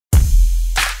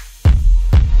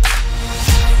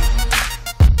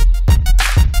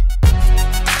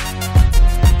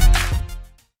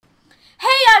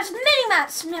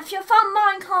if you're from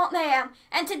Minecraft Man,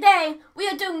 and today we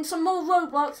are doing some more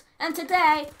Roblox, and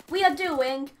today we are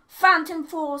doing Phantom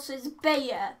Forces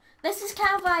Beta. This is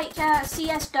kind of like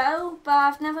CSGO, but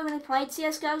I've never really played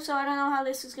CSGO, so I don't know how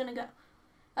this is gonna go.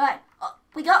 Alright, oh,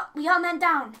 we got men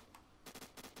down.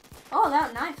 Oh,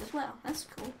 that knife as well, that's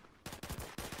cool.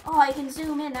 Oh, I can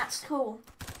zoom in, that's cool.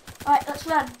 Alright, let's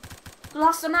run. We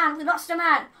lost a man.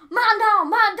 Man down,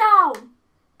 man down.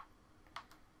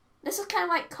 This is kind of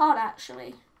like COD,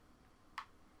 actually.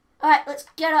 Alright, let's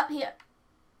get up here.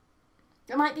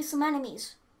 There might be some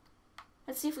enemies.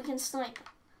 Let's see if we can snipe.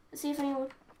 Let's see if anyone...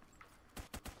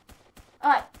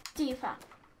 Alright, deeper.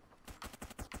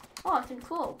 Oh, I can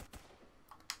crawl.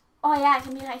 Oh yeah, I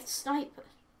can be like a sniper.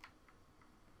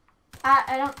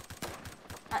 I don't...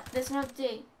 there's no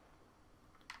D.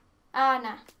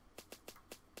 Nah.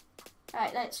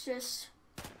 Alright, let's just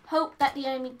hope that the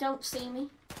enemy don't see me.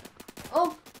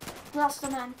 Oh, lost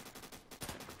a man.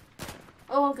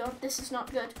 Oh god, this is not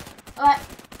good. Alright.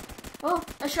 Oh,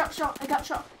 a shot. I got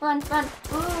shot. Run.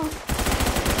 Ooh.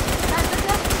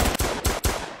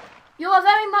 You are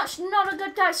very much not a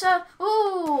good guy, sir.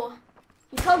 Ooh.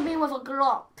 You killed me with a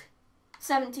Glock.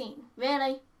 17.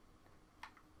 Really?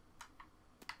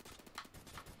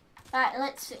 Alright,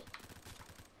 let's see.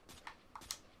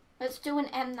 Let's do an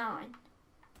M9.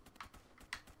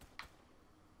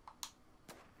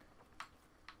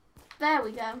 There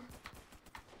we go.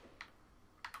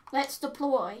 Let's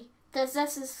deploy, because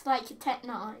this is like a Tech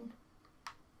 9.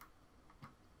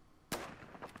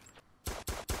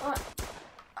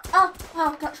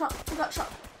 Oh, got shot.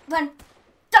 Run.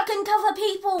 Duck and cover,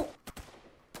 people!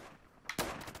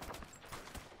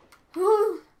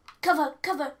 Ooh. Cover.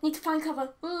 Need to find cover.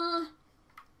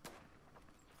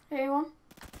 Anyone?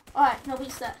 Alright,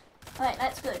 nobody's there. Alright,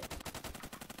 that's good.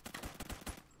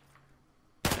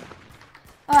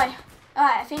 Alright,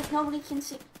 I think nobody can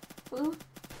see. Ooh.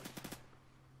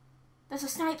 There's a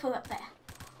sniper up there.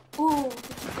 Ooh,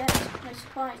 did you get it? No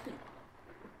surprise.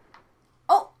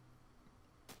 Oh!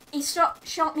 He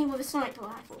shot me with a sniper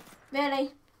rifle.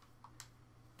 Really?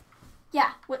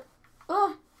 Yeah, what?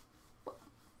 Oh!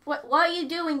 What are you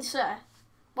doing, sir?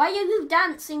 Why are you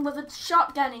dancing with a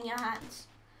shotgun in your hands?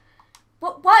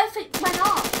 What if it went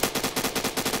off?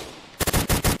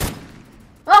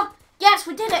 Oh, yes,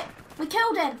 we did it. We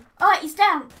killed him. Alright, he's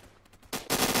down.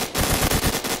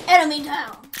 Enemy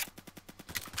down.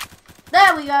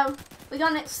 There we go. We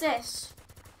got an assist.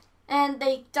 And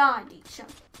they died each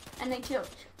other. And they killed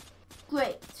each other.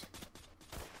 Great.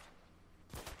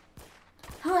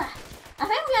 I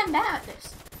think we're getting better at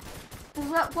this. We've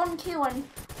got 1 kill and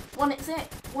 1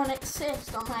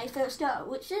 assist on my first go,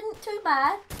 which isn't too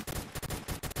bad.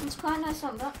 It's quite nice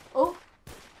on that. Oh,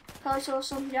 probably saw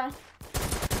some guy.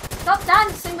 Stop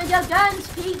dancing with your guns,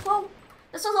 people.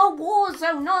 This is a war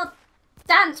zone, not a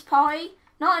dance party.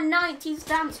 Not a 90s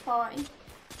dance party.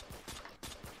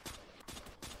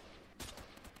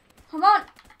 Come on.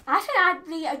 I think I'd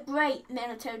be a great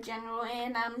military general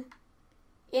in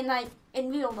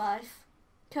real life.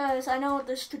 Because I know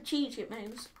the strategic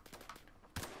moves.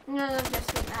 No,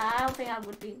 just kidding. I don't think I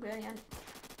would be brilliant.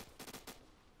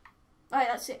 Alright,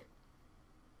 that's it.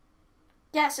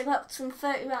 Yes, I got some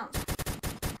 30 rounds.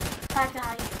 That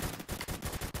guy.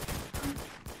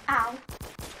 Ow.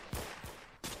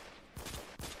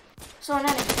 So an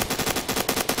enemy.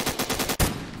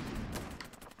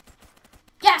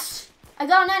 Yes! I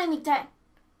got an enemy dead.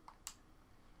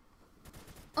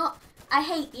 Oh, I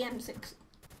hate the M6.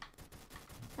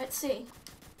 Let's see.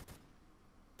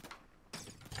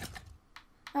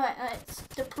 Alright, let's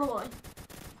deploy.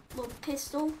 Little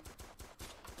pistol.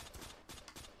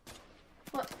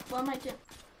 What am I doing?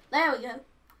 There we go.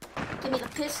 Give me the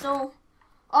pistol.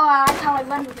 Oh, I like how I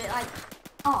run with it. Like,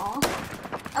 oh.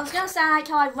 I was gonna say I like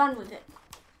how I run with it.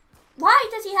 Why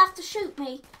does he have to shoot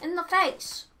me in the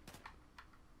face?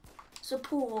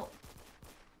 Support.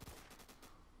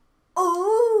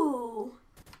 Ooh.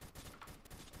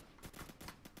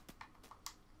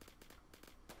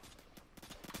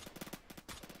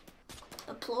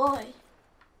 Deploy.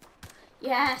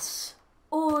 Yes.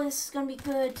 Oh, this is gonna be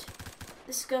good.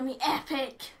 This is gonna be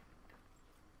epic.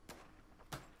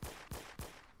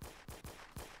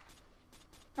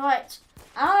 Alright.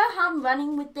 I don't know how I'm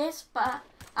running with this, but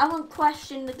I won't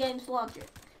question the game's logic.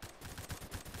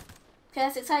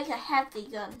 Because it's like a heavy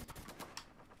gun.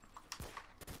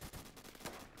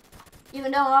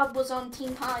 Even though I was on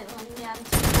Team Pilot and we had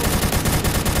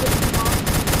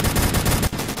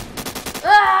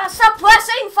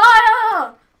suppressing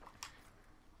fire!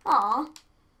 Aw.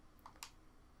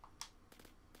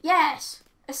 Yes!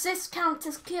 Assist counts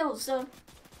as kills, so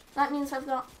that means I've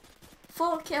got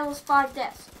 4 kills, 5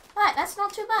 deaths. Alright, that's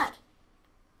not too bad.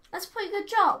 That's a pretty good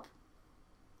job.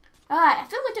 Alright, I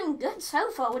feel we're doing good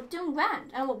so far. We're doing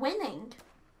grand and we're winning.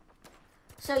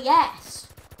 So yes,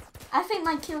 I think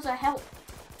my kills are helpful.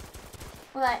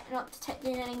 Alright, not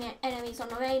detecting any enemies on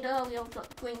the radar. We all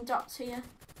got green dots here.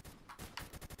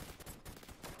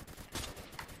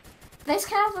 This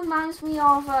kind of reminds me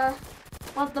of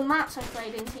one of the maps I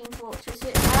played in Team Fortress.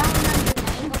 I don't remember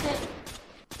the name of it.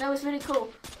 That was really cool.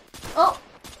 Oh,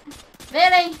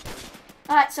 really?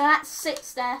 Alright, so that's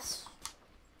 6 deaths.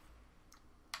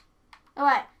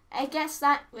 Alright, I guess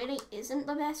that really isn't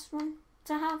the best one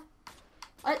to have.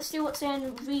 Let's see what's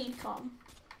in Recon.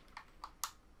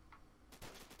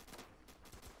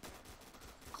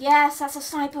 Yes, that's a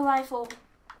sniper rifle.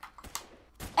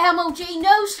 MLG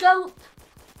no scope.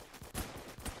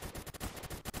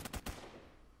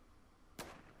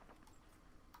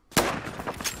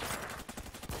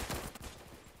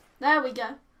 There we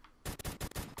go.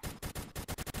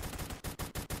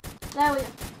 There we go.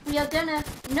 We are gonna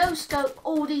no scope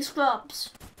all these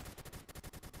scrubs.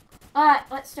 Alright,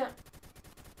 let's do it.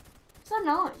 So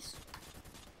nice.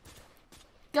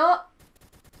 Go up.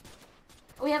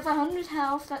 We have 100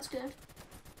 health, that's good.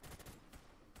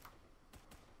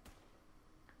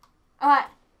 Alright.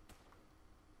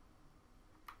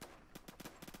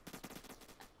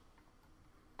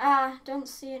 Don't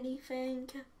see anything.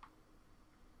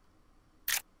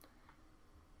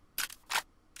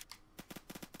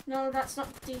 No, that's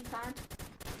not the D-pad.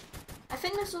 I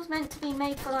think this was meant to be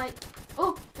made for like...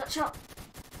 Oh, got shot.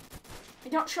 I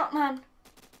got shot, man.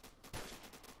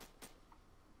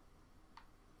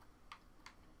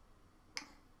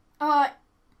 Alright,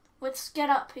 let's get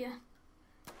up here.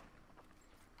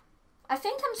 I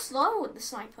think I'm slow with the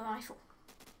sniper rifle.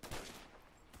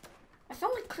 I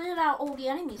think we cleared out all the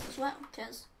enemies as well,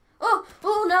 because...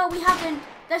 Oh no, we haven't.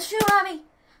 They're shooting at me.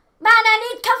 Man,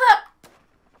 I need cover.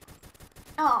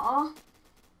 Aww.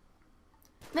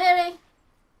 Really?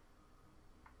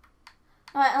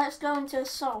 Alright, let's go into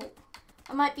assault.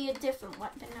 It might be a different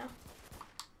weapon now.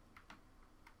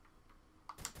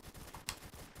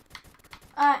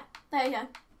 Alright, there you go.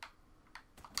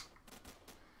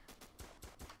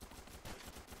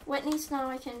 Witness, now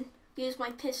I can use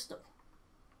my pistol.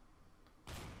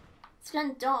 It's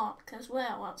getting dark as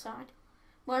well outside.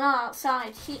 We're not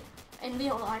outside here in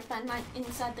real life, but like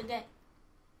inside the gate.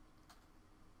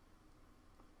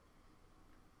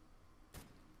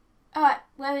 Alright,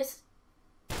 where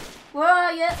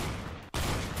are you?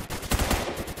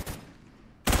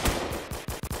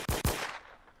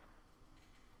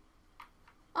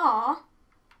 Aww.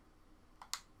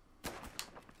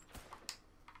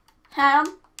 Ham.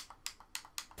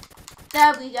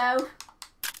 There we go.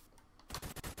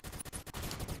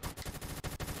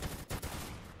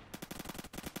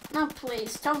 No,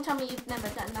 please, don't tell me you've never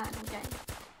done that in a game.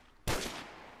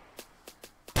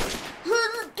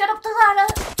 Get up the ladder!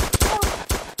 Oh.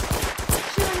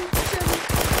 Shoot.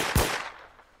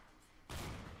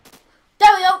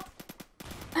 There we go!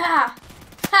 Ah!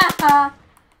 Ha ha!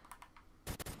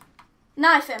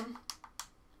 Knife him.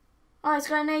 Oh, he's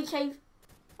got an AK.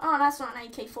 Oh, that's not an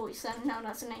AK-47. No,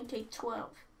 that's an AK-12.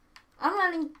 I'm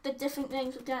learning the different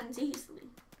names of guns easily.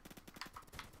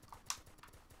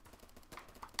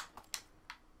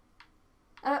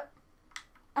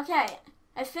 Okay,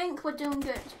 I think we're doing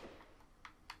good.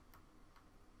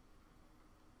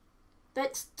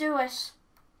 Let's do it.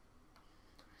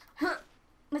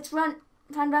 Let's run.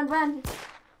 Run.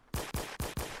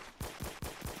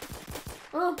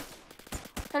 Oh,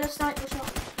 got a sniper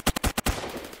shot.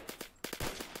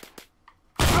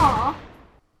 Aww.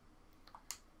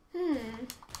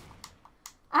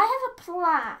 I have a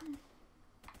plan.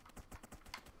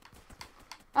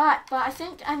 Alright, but I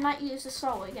think I might use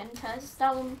assault again because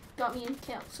that one got me a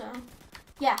kill, so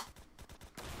yeah.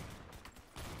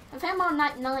 I think I'm on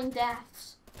like 9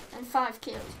 deaths and 5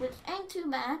 kills, which ain't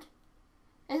too bad.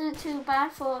 Isn't too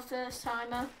bad for a first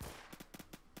timer.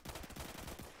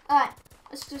 Alright,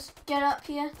 let's just get up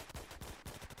here.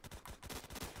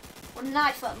 We'll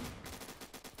knife them.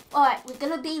 Alright, we're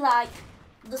gonna be like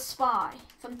the spy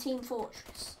from Team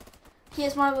Fortress.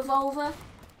 Here's my revolver.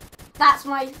 That's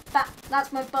my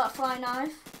butterfly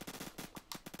knife.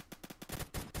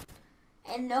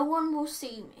 And no one will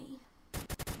see me.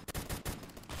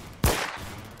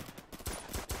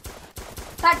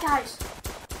 Bad guys.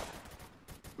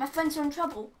 My friends are in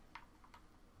trouble.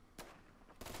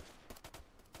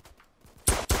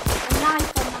 A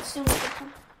knife them as soon as they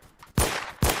come.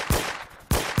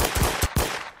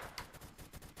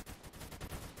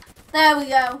 There we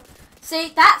go.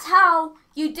 See, that's how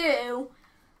you do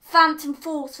Phantom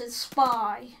Forces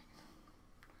spy.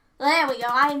 There we go,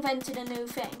 I invented a new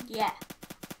thing, yeah.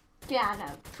 Yeah, I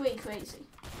know, pretty crazy.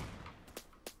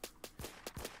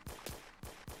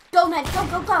 Go, men, go,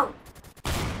 go, go!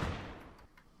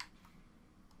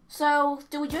 So,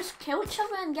 do we just kill each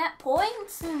other and get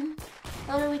points?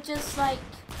 Or do we just, like...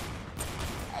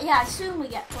 Yeah, I assume we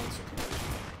get points.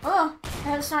 Oh,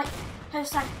 here's a snipe, here's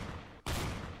a snipe.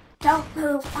 Don't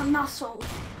move a muscle.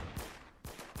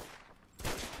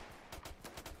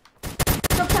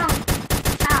 Go down.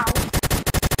 Ow.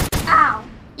 Ow.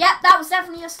 Yep, that was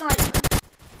definitely a sniper.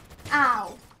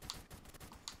 Ow.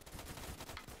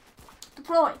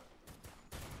 Deploy.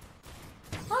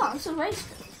 Oh, it's a race.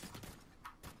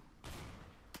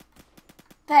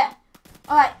 There.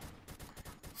 Alright.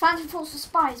 Phantom Forces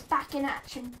Spies back in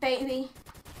action, baby.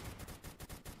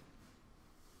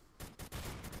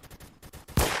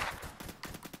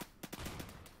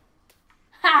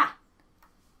 Ha!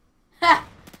 Ha!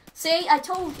 See, I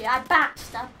told you, I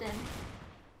backstabbed him.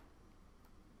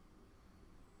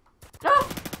 Oh!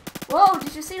 Whoa,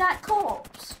 did you see that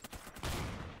corpse?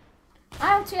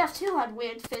 ILTF2 had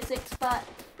weird physics, but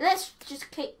this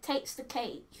just takes the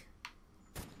cake.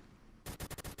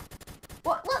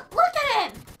 What? Look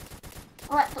at him!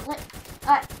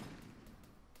 Alright.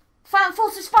 Phantom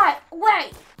Forces Spy,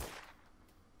 wait!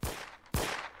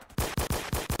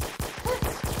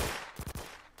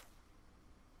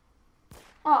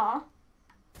 Aw.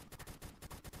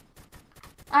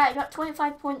 Alright, got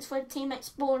 25 points for a teammate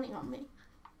spawning on me.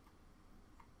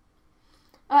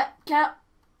 Alright, get up.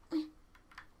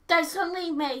 Guys, don't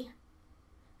leave me.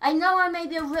 I know I may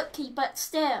be a rookie, but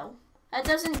still. That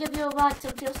doesn't give you a right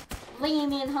to just leave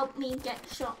me and help me get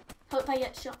shot. Hope I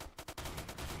get shot.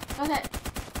 Okay,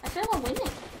 I feel we're winning.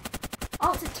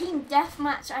 Oh, it's a team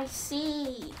deathmatch, I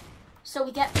see. So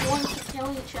we get points to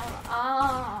kill each other.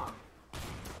 Ah.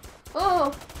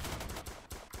 Oh.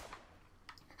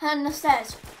 And the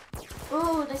stairs.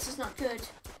 Oh, this is not good.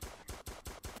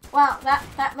 Wow, that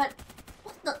what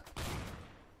the?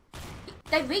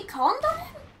 They reconned on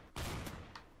him?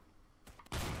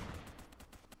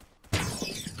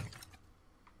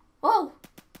 Whoa.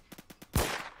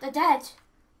 They're dead.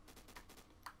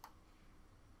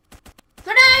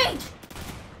 Grenade!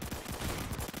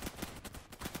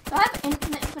 Do I have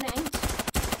infinite grenades?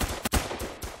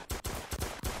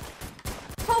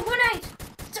 Full grenade!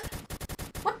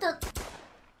 What the?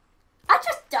 I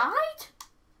just died?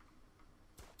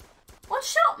 What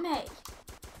shot me?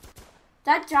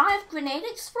 Did I die of grenade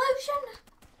explosion?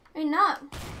 Oh no.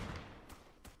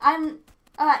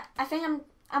 Alright, I think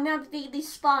I'm gonna be the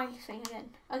spy thing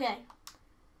again. Okay.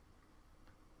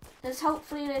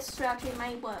 Hopefully this strategy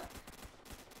may work.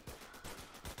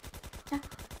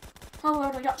 Oh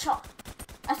god, I got shot.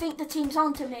 I think the team's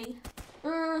onto me.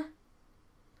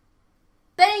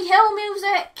 Benny Hill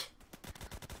music!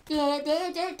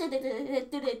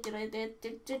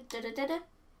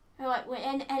 Alright, we're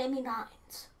in enemy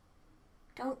lines.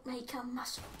 Don't make a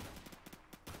muscle.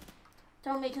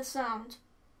 Don't make a sound.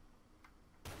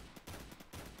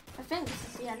 I think this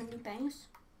is the enemy base.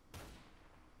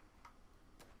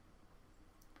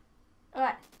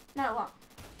 Alright, now what?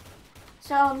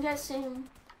 So I'm guessing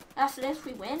after this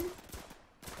we win.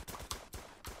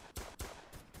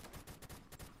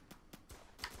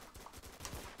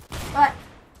 Right,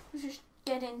 let's just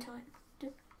get into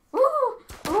it. Ooh!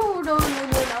 Ooh, no.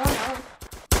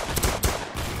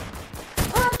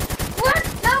 What?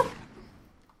 No!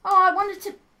 Oh, I wanted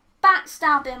to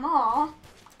backstab him. Oh.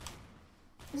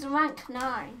 He's a rank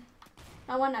 9.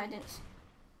 No wonder I didn't.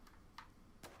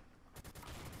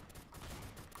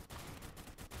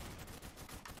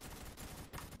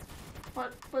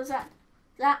 What was that?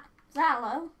 Is that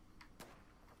low?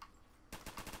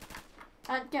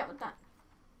 I'd get with that.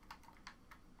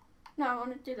 No, I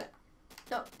want to do that.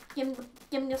 Look,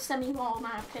 give me a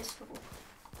semi-automatic pistol.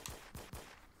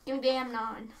 Give me the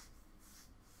M9.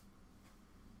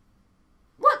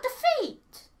 What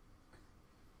defeat?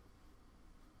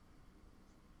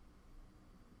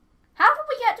 How did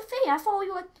we get defeat? I thought we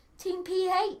were Team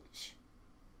PH.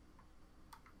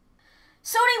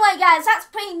 So anyway guys, that's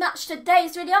pretty much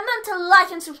today's video. Remember to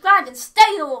like and subscribe and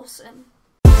stay awesome.